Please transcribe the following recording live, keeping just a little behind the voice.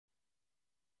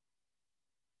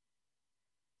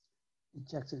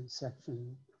Jackson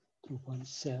section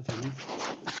 2.7.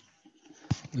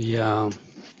 We are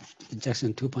in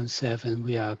Jackson 2.7.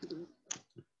 We are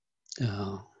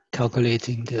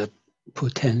calculating the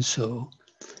potential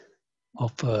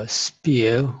of a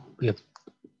sphere. We have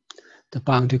the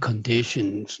boundary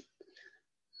conditions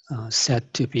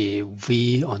set to be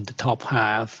V on the top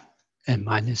half and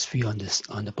minus V on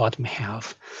the bottom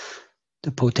half.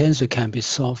 The potential can be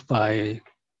solved by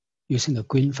using the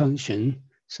green function.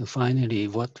 So finally,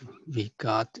 what we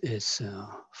got is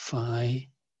phi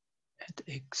at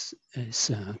x is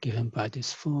given by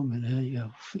this formula. You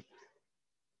have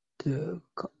the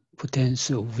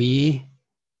potential V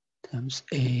times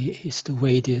A is the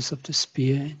radius of the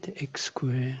sphere, the x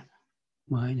squared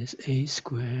minus A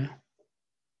squared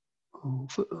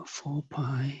over 4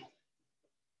 pi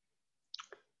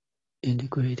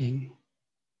integrating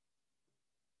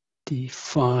d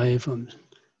phi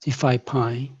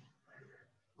pi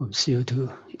from 0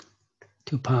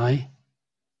 to pi,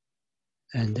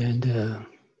 and then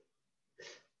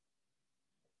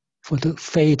for the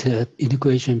theta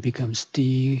integration becomes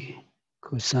d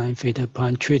cosine theta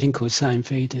pi, treating cosine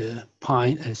theta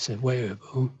pi as a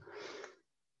variable.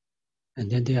 And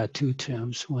then there are two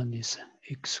terms. One is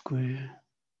x squared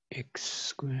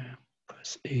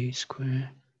plus a squared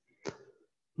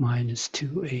minus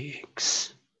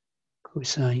 2ax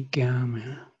cosine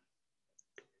gamma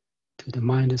to the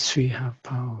minus 3/2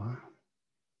 power,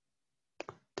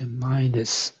 then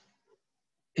minus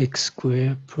x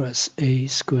squared plus a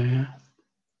squared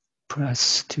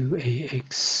plus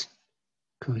 2ax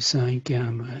cosine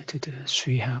gamma to the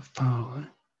 3/2 power.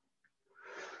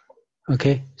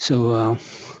 Okay, so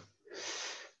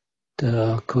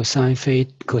the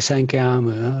cosine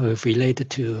gamma are related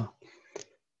to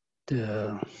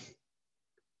the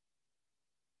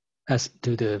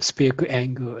spherical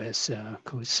angle as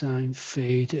cosine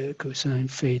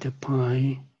theta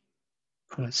pi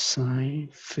plus sine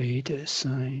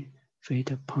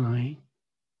theta pi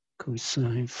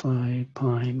cosine phi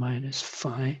pi minus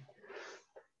phi.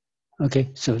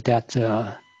 Okay, so that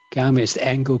gamma is the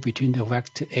angle between the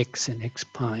vector x and x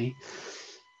pi.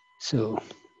 So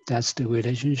that's the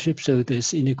relationship. So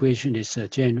this integration is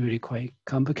generally quite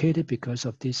complicated because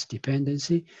of this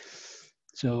dependency.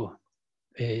 So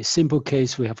a simple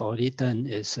case we have already done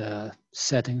is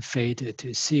setting theta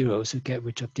to 0. So get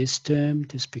rid of this term.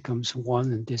 This becomes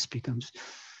 1 and this becomes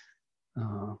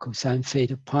cosine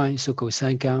theta pi. So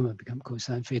cosine gamma becomes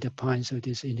cosine theta pi. So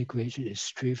this integration is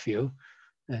trivial.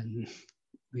 And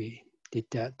we did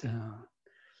that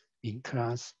in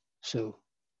class. So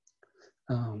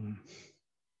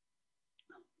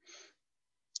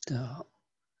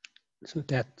so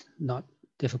that's not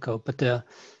difficult, but the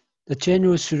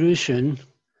general solution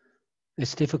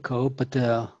is difficult, but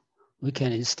we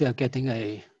can, instead of getting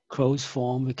a closed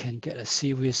form, we can get a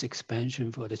series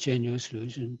expansion for the general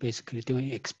solution, basically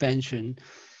doing expansion.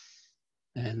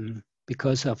 And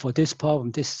because for this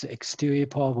problem, this is the exterior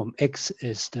problem, x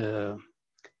is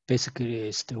basically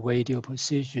is the radial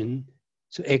position.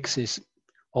 So x is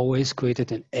always greater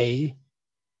than a.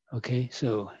 Okay,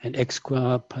 so an x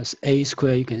squared plus a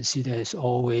squared, you can see that is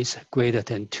always greater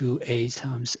than 2a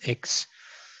times x.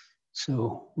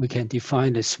 So we can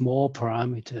define a small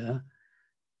parameter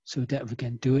so that we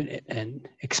can do an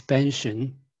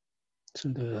expansion.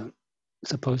 So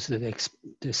suppose that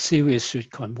the series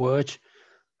should converge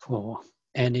for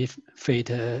any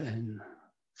theta and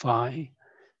phi.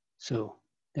 So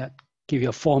that give you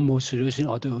a formal solution,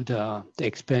 although the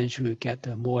expansion will get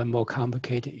more and more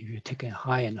complicated if you take a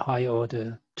high and high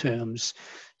order terms.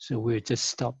 So we'll just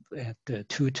stop at the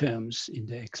 2 terms in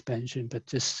the expansion, but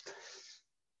just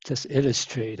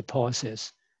illustrate the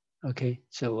process. Okay,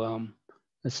 so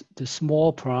the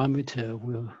small parameter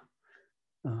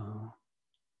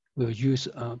will use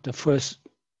the first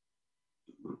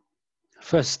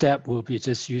step will be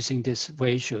just using this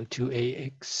ratio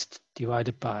 2ax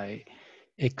divided by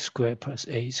x squared plus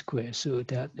a squared. So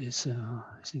that is, I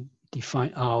think,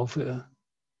 define alpha.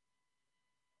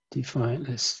 Define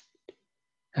as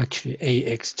actually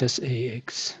ax, just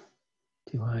ax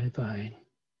divided by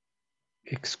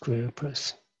x squared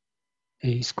plus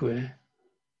a squared.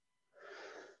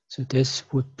 So this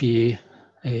would be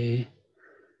a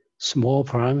small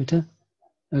parameter.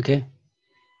 Okay,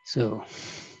 so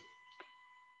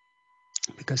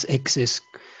because x is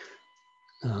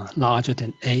larger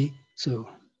than a, so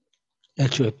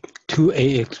actually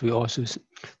 2ax will also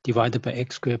divided by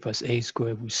x squared plus a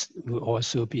squared will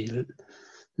also be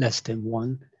less than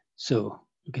 1. So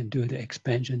you can do the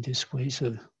expansion this way.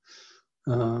 So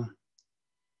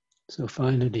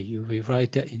finally you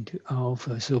rewrite that into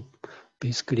alpha. So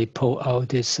basically pull out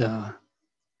this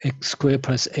x squared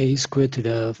plus a squared to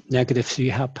the negative 3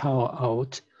 half power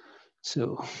out.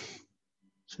 So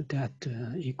that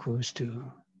equals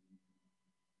to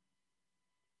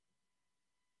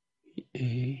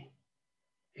a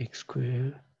x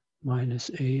squared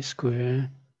minus a squared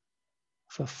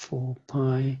for 4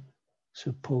 pi.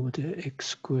 Suppose the x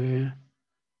squared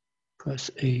plus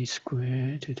a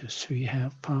squared to the 3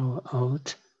 half power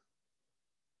out.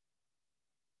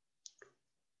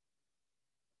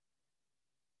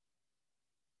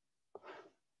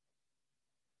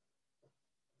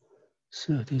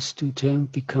 So this two term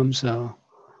becomes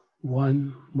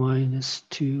 1 minus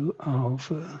 2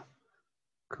 alpha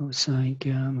cosine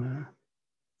gamma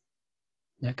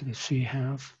negative 3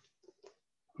 half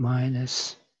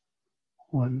minus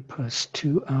 1 plus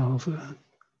 2 alpha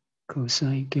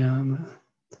cosine gamma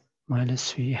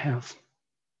minus 3 half.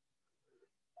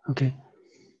 Okay.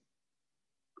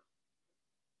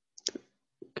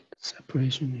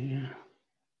 Separation here.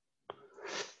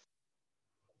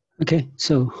 Okay,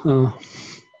 so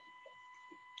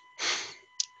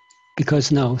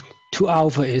because now 2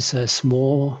 alpha is a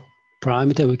small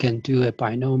parameter, we can do a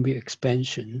binomial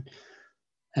expansion.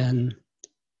 And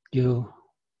you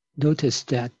notice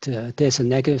that there's a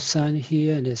negative sign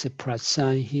here and there's a plus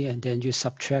sign here, and then you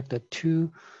subtract the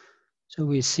 2. So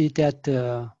we see that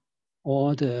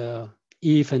all the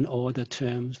even order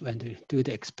terms, when we do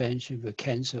the expansion, will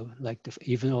cancel, like the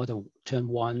even order term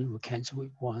 1 will cancel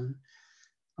with 1.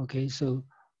 Okay, so,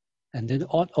 and then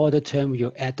odd order term,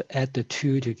 you add the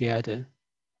 2 together.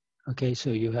 Okay, so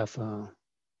you have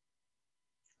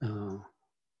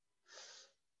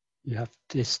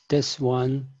this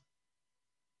one,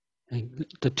 and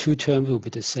the 2 terms will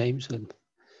be the same. So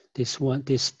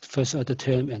this first order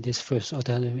term and this first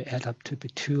order term will add up to be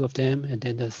 2 of them, and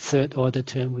then the third order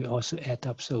term we also add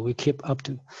up. So we keep up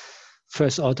to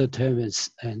first order term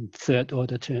and third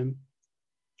order term.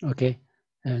 Okay,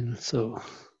 and so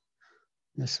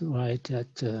that's why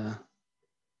that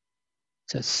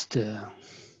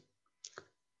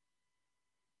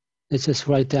let's just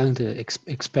write down the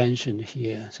expansion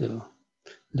here. So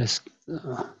let's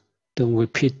don't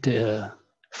repeat the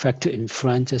factor in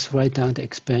front, just write down the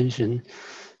expansion.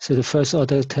 So the first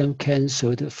order term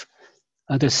cancel,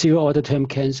 the 0 order term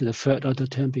cancel, the third order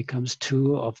term becomes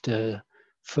 2 of the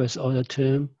first order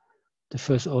term. The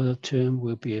first order term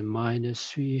will be a minus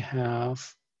 3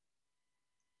 half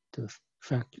the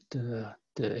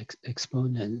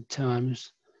exponent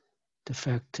times the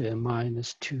factor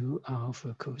minus 2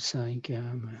 alpha cosine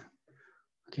gamma.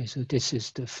 Okay, so this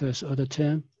is the first order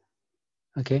term.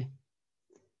 Okay,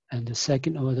 and the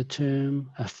second order term,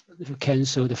 if you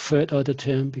cancel, the third order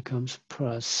term becomes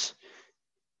plus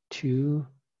 2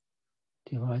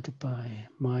 divided by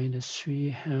minus 3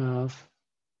 half,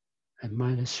 and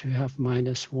minus 3 half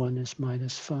minus 1 is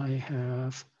minus 5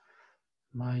 half,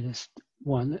 minus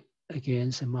 1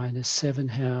 again, so minus 7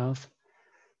 half,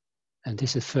 and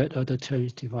this is third order term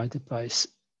divided by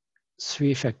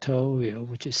 3 factorial,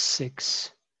 which is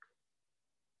 6.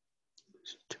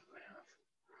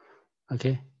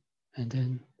 Okay, and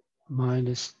then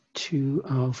minus 2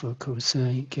 alpha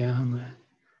cosine gamma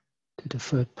to the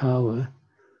third power.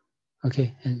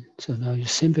 Okay, and so now you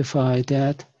simplify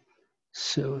that.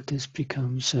 So this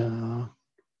becomes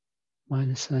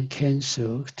minus sign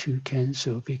cancel, 2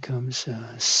 cancel becomes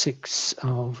 6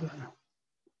 alpha.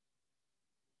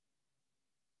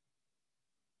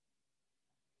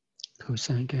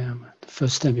 Cosine gamma. The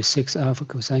first term is 6 alpha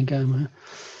cosine gamma.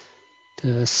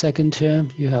 The second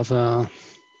term, you have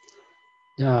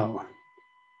now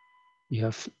you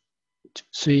have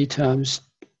 3 times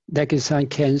negative sign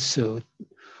cancel.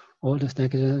 All the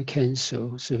negative sign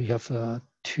cancel. So you have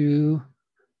 2,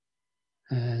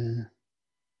 and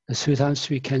the 3 times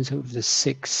 3 cancel with the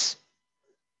 6,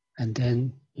 and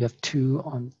then you have 2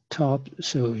 on top.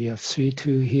 So you have 3,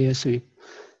 2 here. So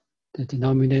the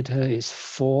denominator is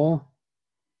 4,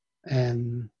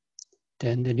 and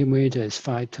then the numerator is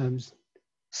 5 times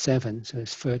 7, so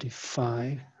it's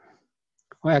 35.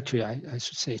 Well, actually, I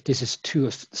should say this is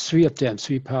 3 of them,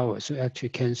 3 powers. So actually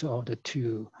cancel all the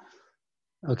 2.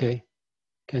 Okay,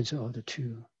 cancel all the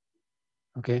 2.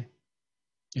 Okay,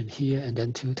 and here, and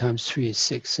then 2 times 3 is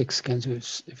 6. 6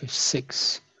 cancels with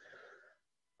 6.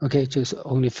 Okay, just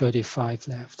only 35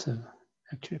 left. So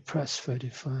actually plus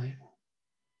 35.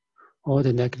 All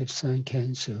the negative sign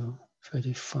cancel.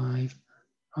 35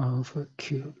 alpha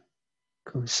cube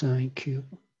cosine cube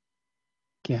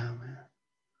gamma.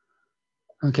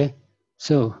 Okay,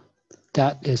 so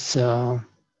that is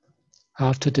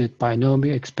after the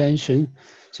binomial expansion.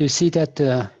 So you see that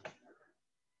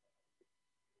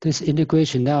this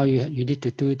integration, now you need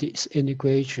to do this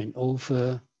integration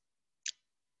over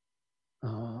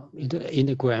in the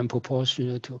integram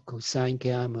proportional to cosine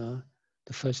gamma,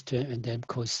 the first term, and then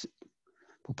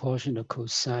proportional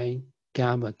cosine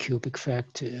gamma cubic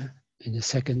factor in the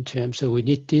second term. So we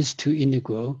need these two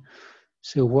integral.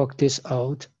 So work this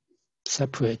out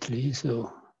separately.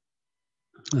 So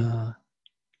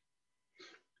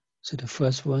so the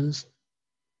first one's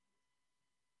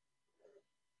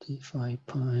d phi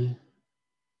pi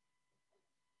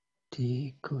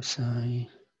d cosine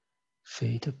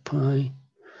theta pi.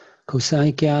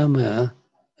 Cosine gamma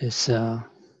is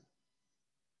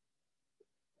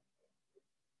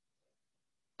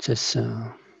just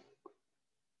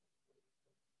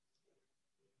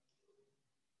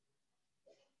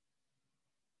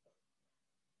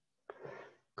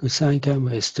cosine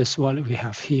gamma is just what we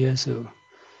have here. So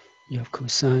you have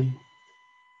cosine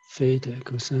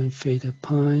theta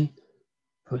pi,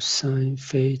 cosine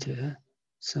theta,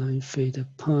 sine theta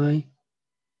pi,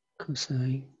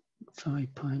 cosine phi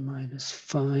pi minus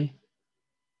phi.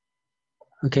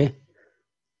 Okay.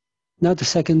 Now the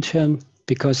second term,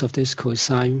 because of this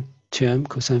cosine term,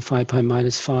 cosine phi pi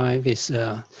minus phi is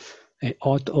an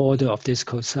odd order of this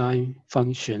cosine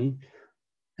function,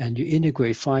 and you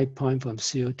integrate phi pi from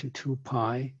 0 to 2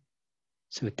 pi,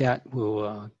 so that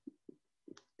will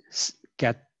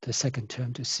get the second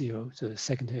term to 0. So the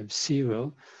second term is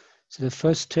 0. So the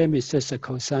first term is just a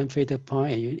cosine theta pi,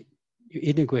 and you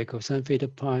integrate cosine theta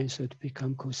pi, so it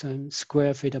becomes cosine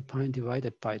square theta pi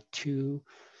divided by 2,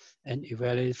 and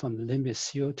evaluate from the limit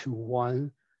 0 to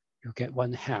 1, you get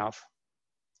 1/2.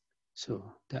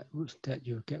 So that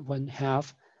you get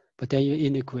 1/2, but then you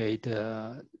integrate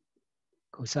the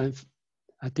cosine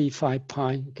d phi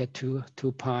pi, get 2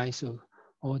 pi, so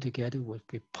altogether would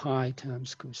be pi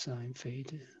times cosine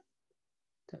theta.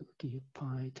 That would give you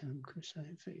pi times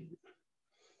cosine theta.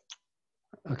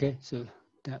 Okay, so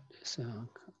that is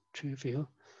trivial.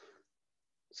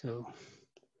 So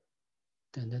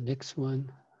then the next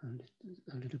one,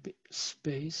 a little bit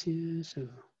space here, so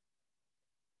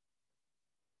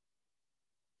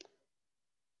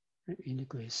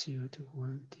integrate 0 to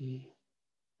 1 d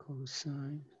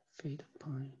cosine theta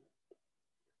pi,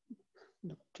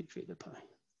 no, d theta pi.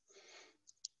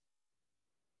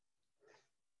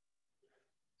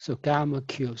 So gamma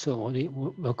cube, so only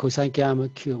cosine gamma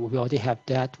cube, we already have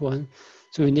that one.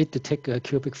 So we need to take a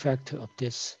cubic factor of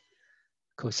this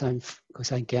cosine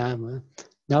gamma.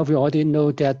 Now we already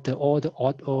know that the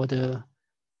odd order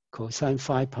cosine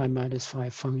phi pi minus phi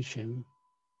function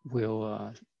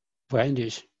will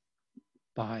vanish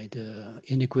by the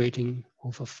integrating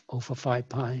over phi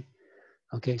pi.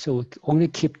 Okay, so we only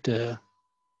keep the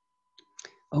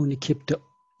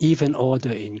even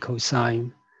order in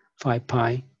cosine phi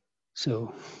pi.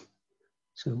 So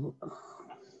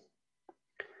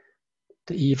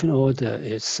the even order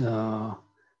is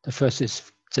the first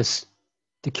is just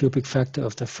the cubic factor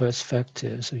of the first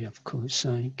factor. So you have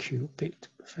cosine cubic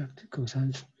factor,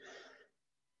 cosine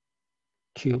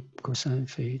cube, cosine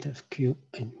theta cube,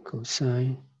 and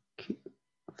cosine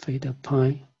theta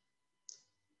pi.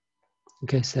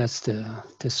 Okay, so that's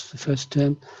this first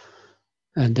term,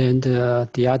 and then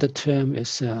the other term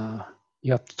is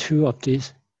you have 2 of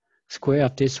this, square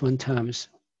of this one times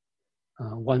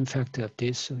 1 factor of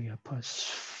this, so you have plus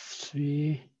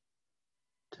 3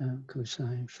 times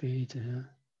cosine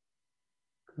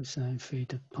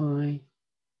theta pi,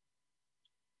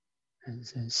 and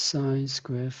then sine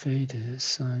square theta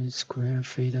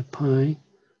pi,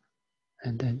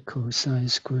 and then cosine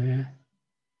square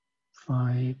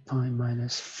phi pi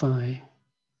minus phi.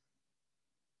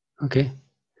 Okay,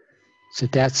 so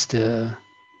that's the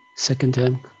second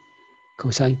term.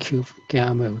 Cosine cube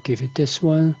gamma will give you this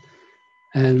one.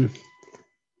 And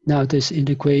now this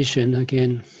integration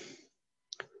again,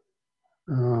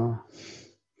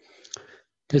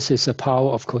 this is the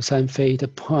power of cosine theta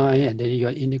pi, and then you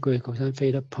integrate cosine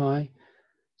theta pi.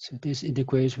 So this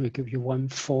integration will give you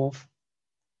 1/4.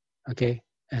 Okay,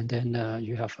 and then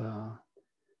you have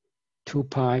 2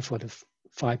 pi for the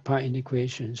phi pi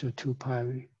integration. So 2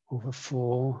 pi over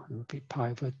 4 will be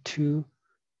pi over 2.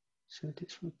 So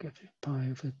this will give you pi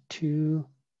over 2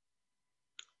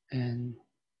 and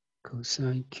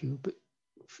cosine cubic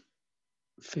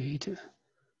theta.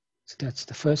 So that's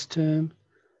the first term.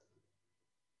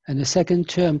 And the second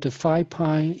term, the phi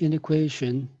pi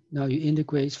integration, now you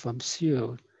integrate from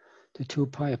 0 to 2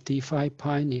 pi of d phi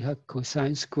pi, and you have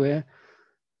cosine square.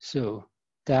 So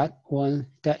that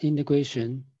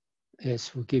integration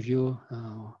will give you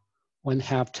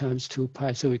 1/2 times 2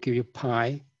 pi, so we give you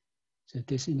pi. So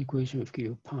this integration will give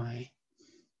you pi.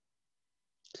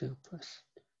 So plus,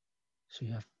 so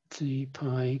you have 3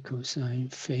 pi cosine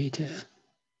theta,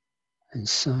 and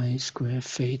sine square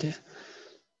theta.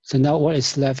 So now what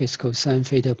is left is cosine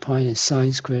theta pi and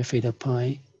sine square theta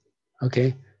pi.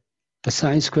 Okay, the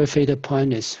sine square theta pi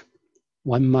is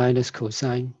 1 minus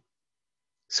cosine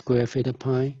square theta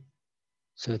pi.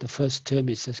 So the first term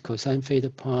is just cosine theta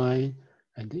pi,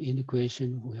 and the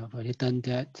integration, we have already done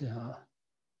that.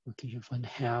 We'll give you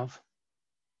 1/2.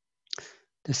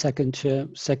 The second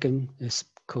term is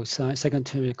cosine, second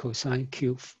term is cosine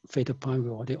cube theta pi. We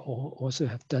already also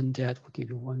have done that. We'll give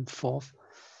you 1/4.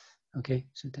 Okay,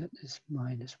 so that is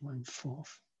minus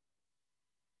 1/4.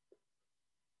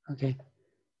 Okay,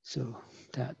 so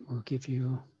that will give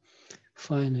you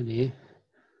finally,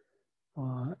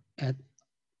 add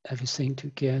everything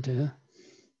together.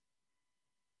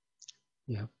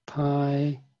 You have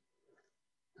pi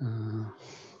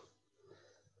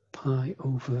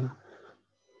over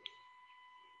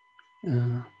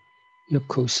your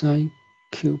cosine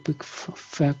cubic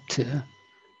factor.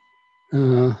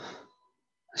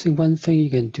 I think one thing you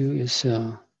can do is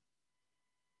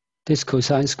this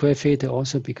cosine square theta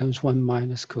also becomes 1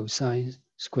 minus cosine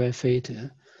square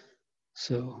theta.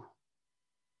 So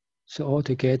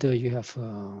altogether you have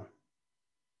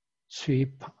 3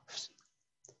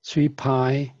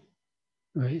 pi,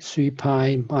 right? 3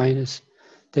 pi minus,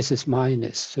 this is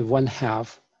minus, so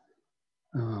 1/2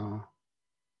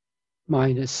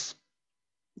 minus.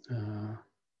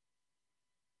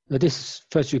 This is,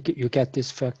 first you get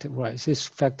this factor, right? This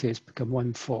factor is become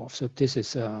 1/4, so this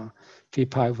is 3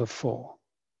 pi over 4.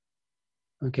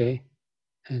 Okay,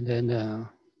 and then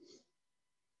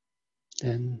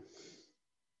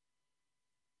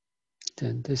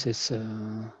this is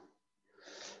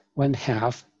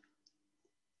 1/2,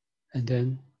 and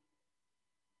then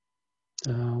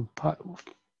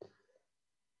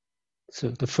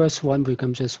so the first one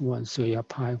becomes just 1, so you have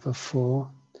pi over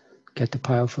 4. Get the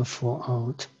pi over 4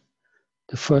 out.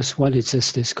 The first one is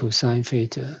just this cosine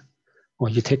theta, or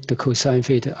you take the cosine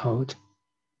theta out.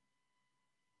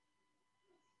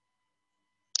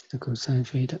 The cosine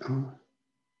theta out.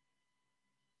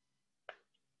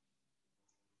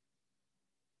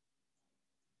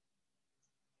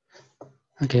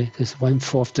 Okay, this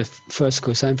 1/4, the first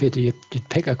cosine theta, you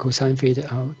pick a cosine theta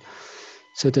out.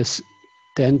 So this,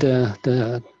 then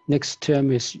the next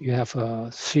term is you have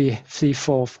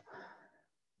 3/4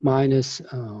 minus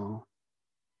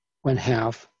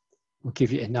 1/2 will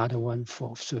give you another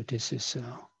 1/4. So this is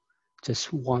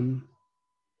just 1.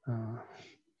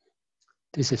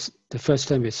 This is, the first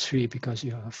term is 3 because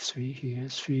you have 3 here.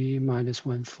 3 minus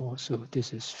 1/4. So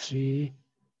this is 3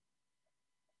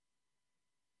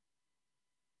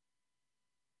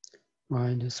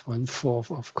 minus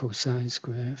 1/4 of cosine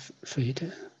square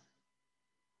theta.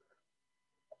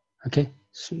 Okay,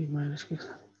 3 minus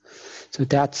cosine. So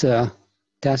that's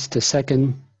the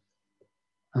second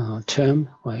term,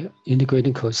 right?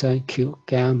 Integrating cosine cube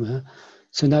gamma.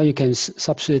 So now you can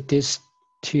substitute this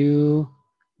 2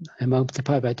 and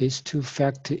multiply by these 2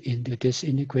 factor into this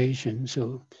integration.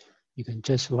 So you can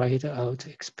just write it out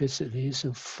explicitly.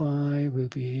 So phi will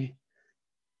be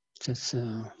just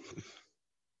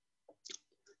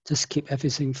keep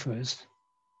everything first.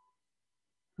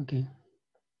 Okay.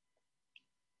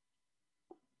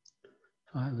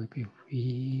 Phi will be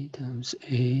v times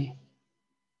a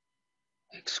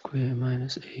x squared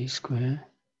minus a squared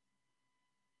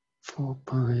 4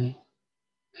 pi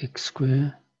x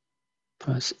squared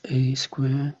plus a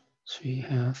squared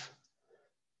 3/2.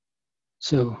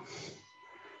 So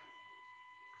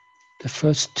the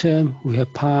first term we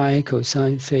have pi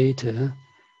cosine theta.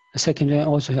 The second term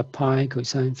also have pi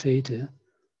cosine theta.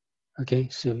 Okay,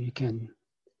 so you can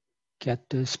get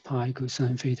this pi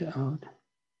cosine theta out.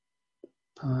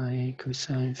 Pi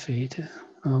cosine theta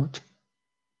out.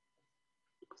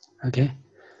 Okay,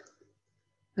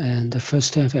 and the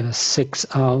first term has 6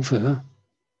 alpha.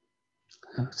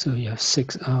 So you have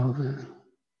 6 alpha.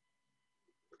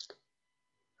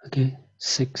 Okay,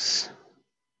 6.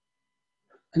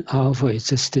 And alpha is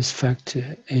just this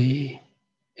factor a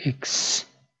x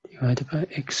divided by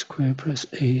x squared plus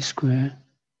a squared.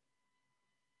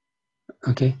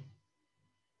 Okay,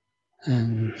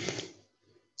 and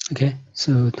okay,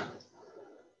 so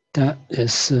that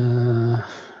is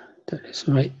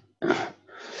right.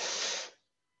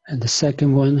 And the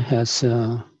second one has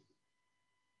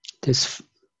this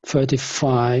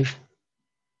 35,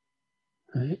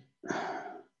 right?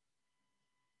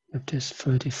 If this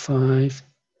 35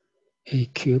 a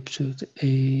cubed, so the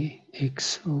a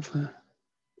x over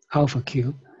alpha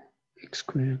cube x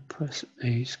squared plus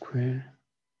a squared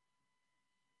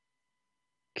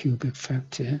cubic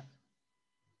factor.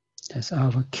 That's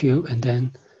alpha cube, and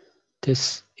then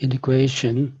this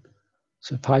integration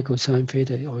So pi cosine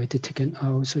theta already taken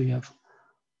out, so you have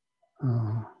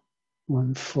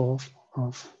 1/4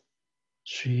 of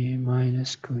 3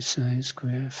 minus cosine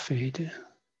square theta.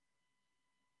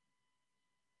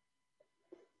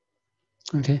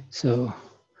 Okay, so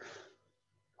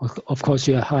of course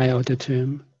you are high order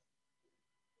term.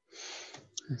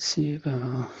 Let's see if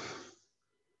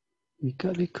we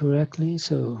got it correctly.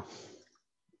 So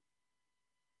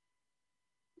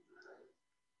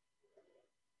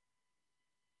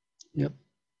yep.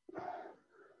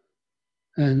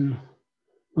 And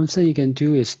one thing you can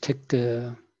do is take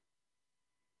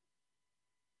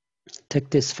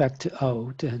this factor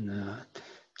out and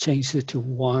change it to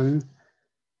 1,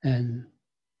 and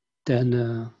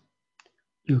then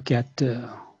you get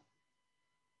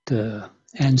the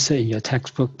answer in your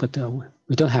textbook, but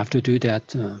we don't have to do that.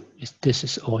 This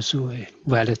is also a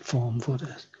valid form for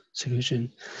the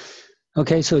solution.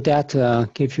 Okay, so that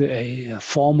gives you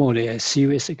formally a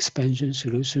series expansion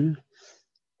solution.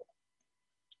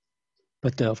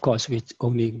 But of course, we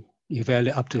only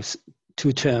evaluate up to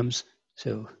 2 terms.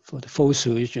 So for the full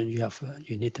solution,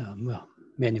 you need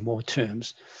many more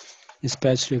terms,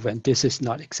 especially when this is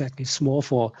not exactly small.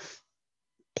 For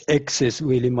x is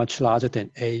really much larger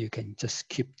than a, you can just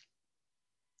keep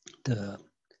the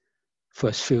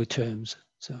first few terms.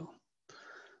 So,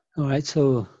 all right,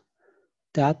 so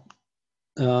that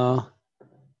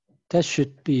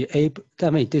should be able. I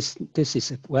mean, this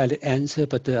is a valid answer,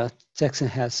 but Jackson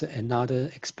has another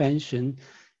expansion.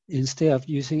 Instead of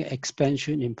using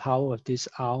expansion in power of this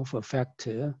alpha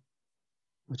factor,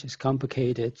 which is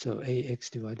complicated, so ax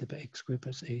divided by x squared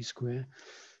plus a squared.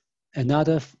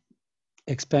 Another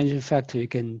expansion factor you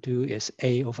can do is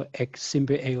a over x,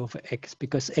 simply a over x,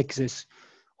 because x is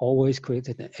always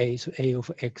greater than a, so a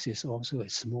over x is also a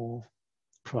small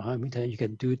prime. Then you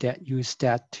can do that, use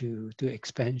that to do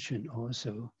expansion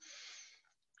also.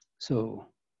 So,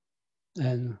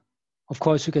 and of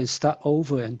course you can start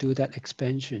over and do that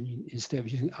expansion. Instead of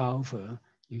using alpha,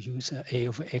 you use a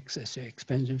over x as your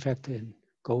expansion factor and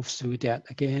go through that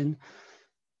again.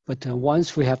 But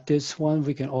once we have this one,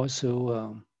 we can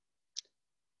also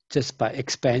just by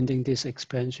expanding this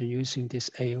expansion using this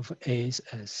a over a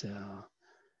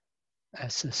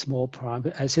as a small prime.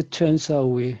 But as it turns out,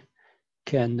 we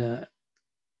can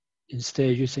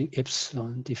instead using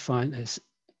epsilon define as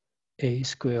a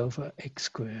squared over x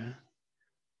squared.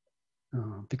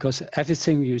 Because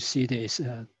everything you see there is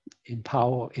in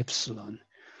power of epsilon.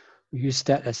 We use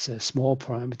that as a small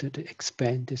parameter to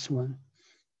expand this one.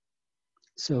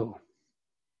 So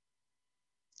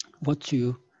what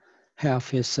you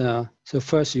have is, so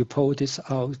first you pull this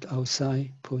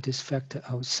outside, pull this factor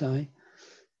outside,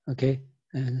 okay?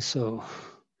 And so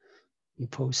you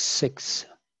pull 6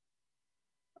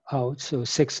 out, so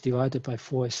 6 divided by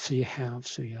 4 is 3/2,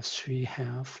 so you have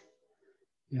 3/2,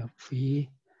 you have 3.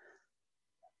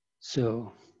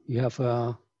 So you have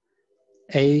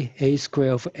a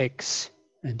squared over x,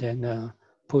 and then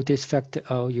pull this factor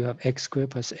out, you have x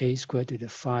squared plus a squared to the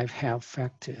 5/2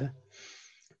 factor.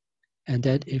 And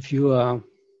then if you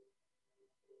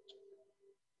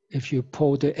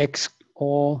pull the x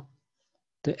or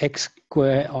the x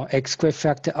squared or x squared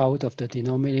factor out of the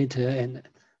denominator and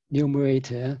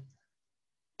numerator,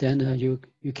 then you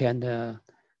can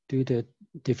do the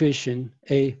division.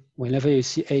 Whenever you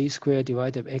see a squared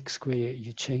divided by x squared,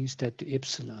 you change that to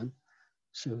epsilon.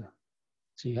 So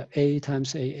you have a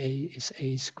times a is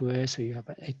a squared, so you have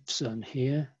an epsilon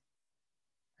here.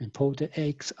 And pull the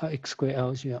x squared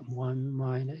out, you have 1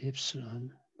 minus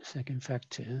epsilon, second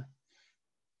factor.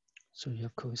 So you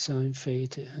have cosine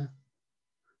theta.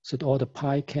 So all the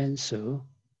pi cancel.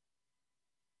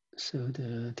 So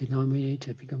the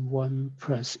denominator becomes 1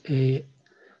 plus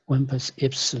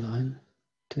epsilon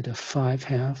to the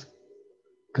 5/2,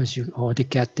 because you already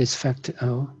get this factor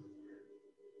out.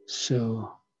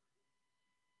 So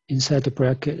inside the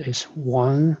bracket is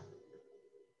 1,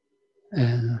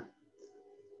 and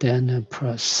then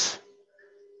plus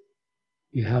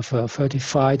you have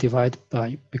 35 divided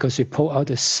by, because you pull out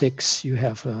the 6, you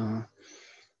have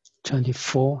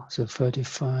 24, so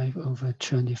 35 over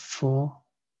 24.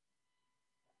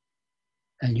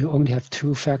 And you only have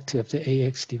 2 factors of the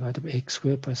ax divided by x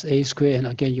squared plus a squared, and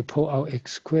again you pull out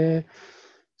x squared.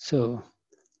 So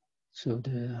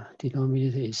the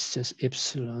denominator is just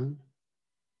epsilon.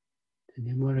 The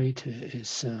numerator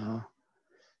is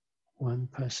 1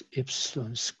 plus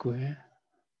epsilon squared.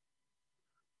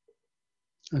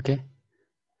 Okay,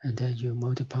 and then you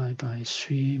multiply by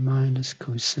 3 minus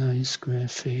cosine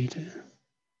squared theta.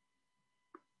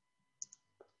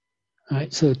 All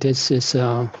right, so this is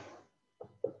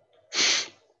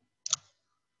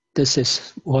this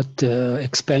is what the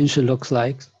expansion looks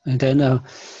like. And then,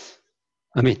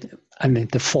 I mean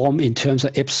the form in terms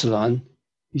of epsilon,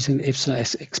 using epsilon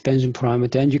as expansion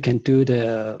parameter. Then you can do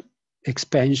the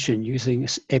expansion using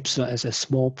epsilon as a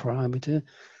small parameter.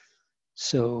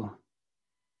 So,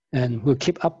 and we'll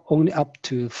keep up only up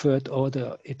to third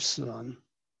order epsilon.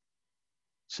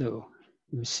 So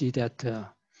you see that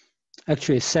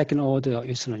actually second order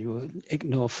epsilon, you will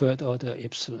ignore third order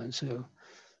epsilon. So,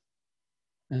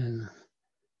 and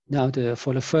now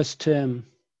for the first term,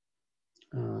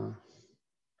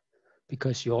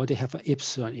 because you already have an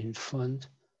epsilon in front,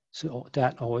 so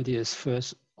that already is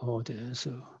first order.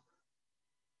 So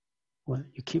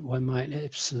you keep 1 minus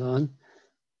epsilon.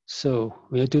 So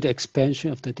when you do the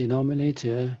expansion of the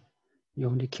denominator, you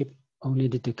only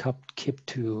need to keep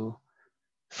to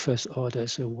first order,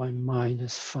 so 1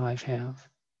 minus 5/2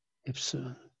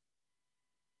 epsilon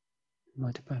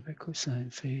multiplied by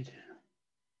cosine theta.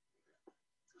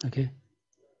 Okay,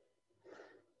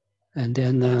 and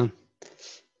then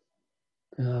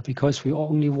because we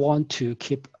only want to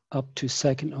keep up to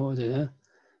second order,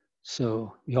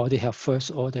 so we already have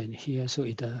first order in here. So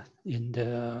in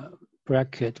the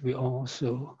bracket, we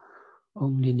also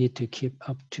only need to keep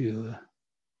up to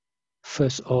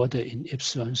first order in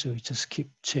epsilon. So we just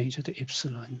keep changing the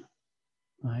epsilon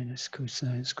minus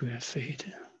cosine squared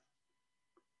theta.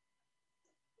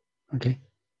 Okay,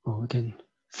 or we can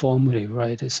formally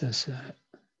write this as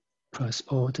plus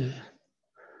order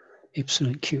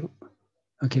epsilon cube.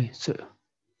 Okay, so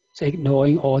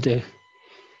ignoring all the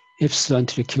epsilon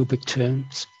to the cubic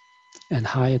terms and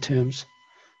higher terms.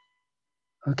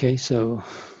 Okay, so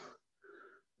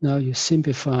now you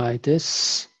simplify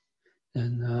this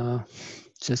and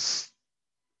just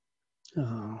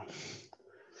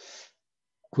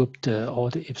group all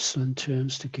the epsilon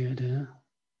terms together.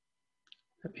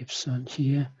 Epsilon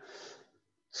here.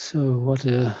 So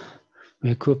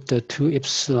we group the two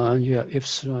epsilon. You have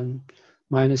epsilon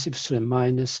minus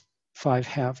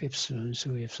 5/2 epsilon.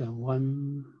 So we have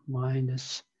 1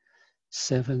 minus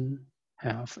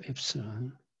 7/2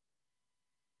 epsilon.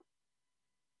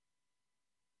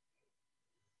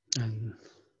 And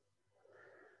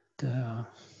the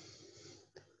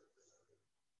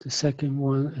second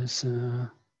one is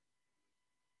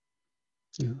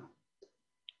you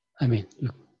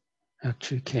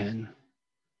actually can,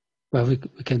 well, we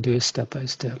can do it step by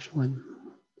step. One,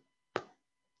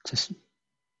 just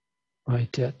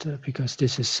write that because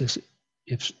this is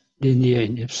just linear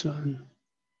in epsilon.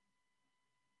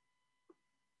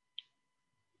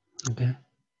 Okay.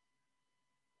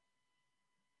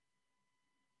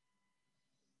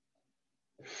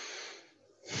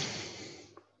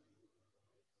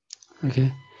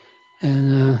 Okay,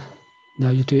 and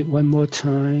now you do it one more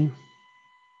time.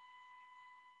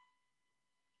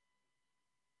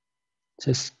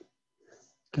 Just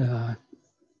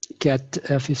get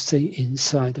everything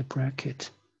inside the bracket.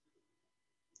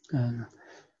 And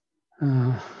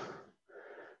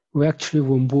we actually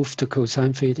will move the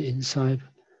cosine theta inside.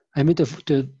 I mean,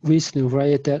 the reason to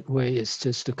write it that way is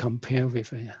just to compare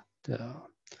with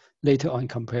later on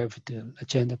compare with the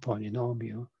agenda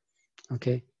polynomial.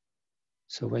 Okay,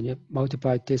 so when you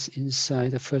multiply this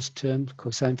inside the first term,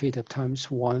 cosine theta times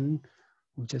 1,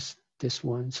 or just this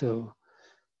one. So,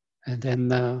 and then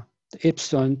the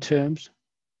epsilon terms,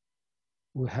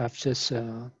 we have just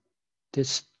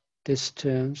this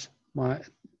terms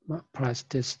plus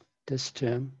this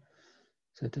term.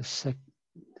 So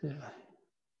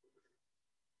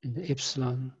in the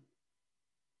epsilon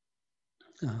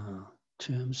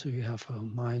term, so you have a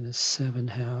minus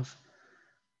 7/2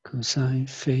 cosine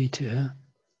theta,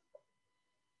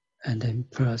 and then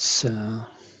plus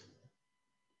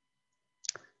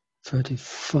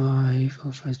 35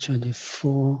 over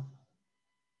 24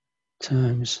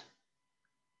 times,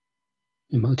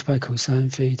 you multiply cosine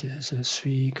theta, so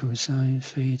 3 cosine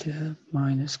theta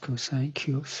minus cosine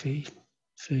cube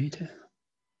theta.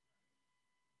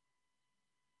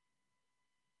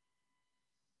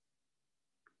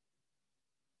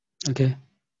 Okay,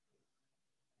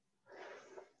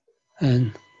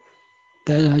 and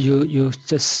then you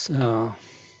just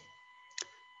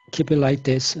keep it like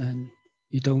this, and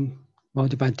you don't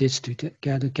multiply this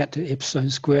together, get the epsilon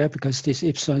square, because this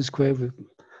epsilon square will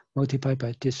multiply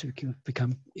by this will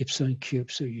become epsilon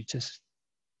cube. So you just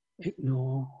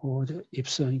ignore all the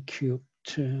epsilon cube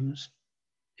terms,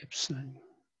 epsilon.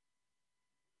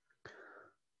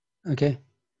 Okay,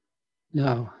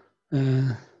 now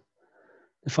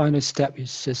the final step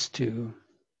is just to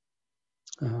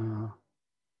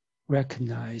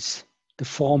recognize the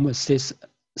form as this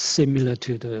similar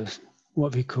to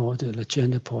what we call the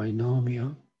legendre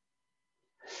polynomial.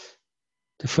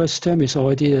 The first term is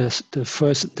already the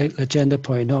first legend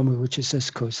polynomial, which is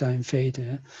just cosine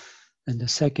theta. And the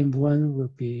second one will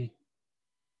be,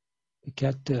 we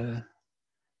get the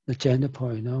legend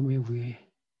polynomial, we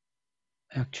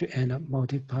actually end up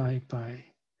multiplied by,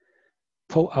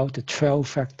 pull out the 12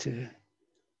 factor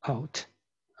out,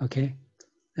 okay?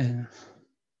 And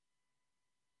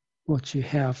what you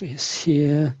have is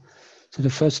here, so the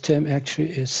first term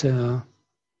actually is the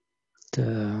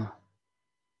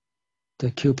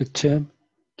cubic term.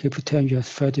 Cubic term, you have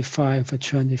 35 over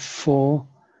 24.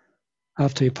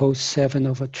 After you pull 7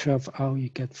 over 12 out, you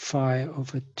get 5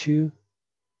 over 2.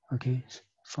 Okay,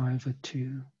 5 over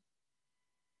 2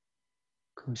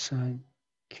 cosine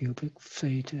cubic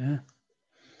theta.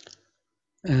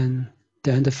 And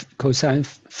then the cosine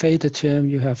theta term,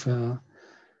 you have,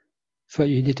 first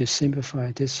you need to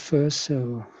simplify this first.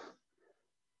 So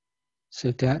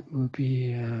that will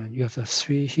be, you have a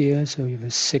 3 here, so you have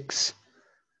a 6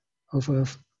 over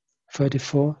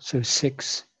 34, so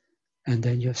 6. And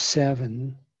then you have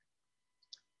 7,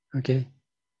 okay?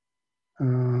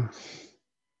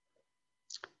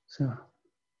 So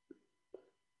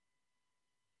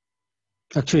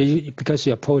actually, because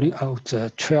you're pulling out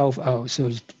 12 out,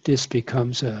 so this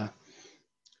becomes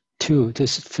 2.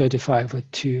 This is 35 over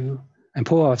 2. And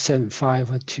pull out 7, 5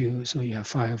 over 2, so you have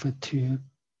 5 over 2.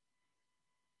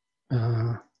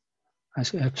 I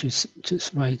should actually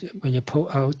just write, when you pull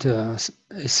out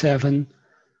 7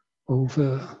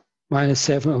 over, minus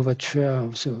 7 over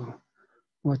 12, so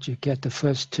what you get, the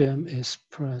first term is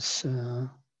plus,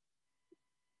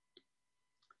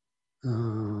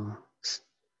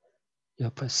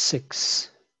 plus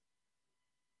 6.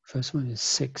 First one is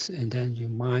 6, and then you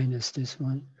minus this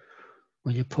one.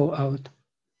 When you pull out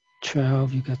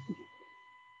 12, you got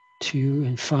 2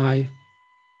 and 5.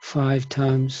 5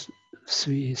 times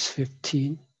 3 is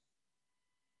 15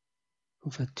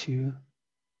 over 2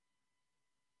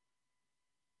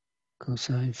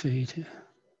 cosine theta.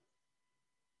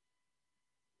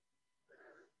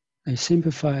 I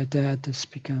simplify that, this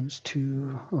becomes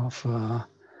 2 of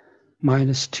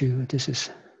minus 2. This is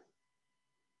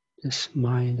this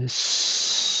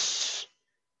minus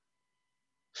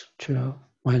 12,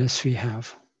 minus 3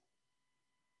 half.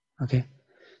 Okay,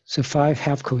 so 5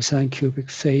 half cosine cubic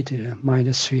theta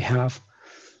minus 3 half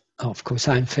of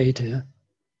cosine theta.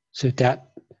 So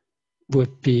that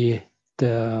would be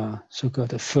the so-called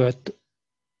the third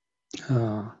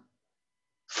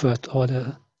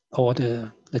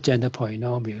order legend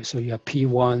polynomial. So you have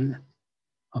P1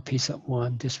 or P sub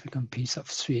 1, this becomes P sub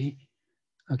 3,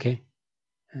 okay?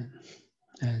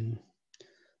 And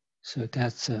so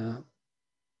that's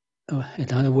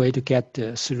another way to get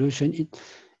the solution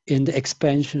in the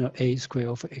expansion of a squared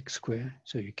over x squared.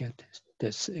 So you get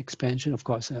this expansion, of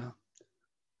course,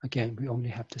 again, we only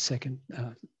have the second,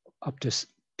 up to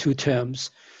 2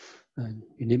 terms, and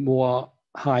you need more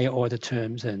higher order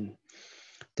terms. And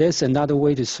there's another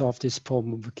way to solve this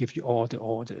problem, will give you all the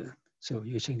order. So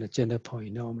using the general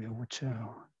polynomial, which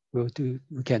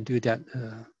we can do that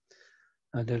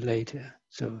a little later.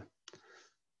 So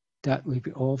that will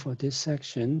be all for this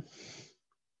section.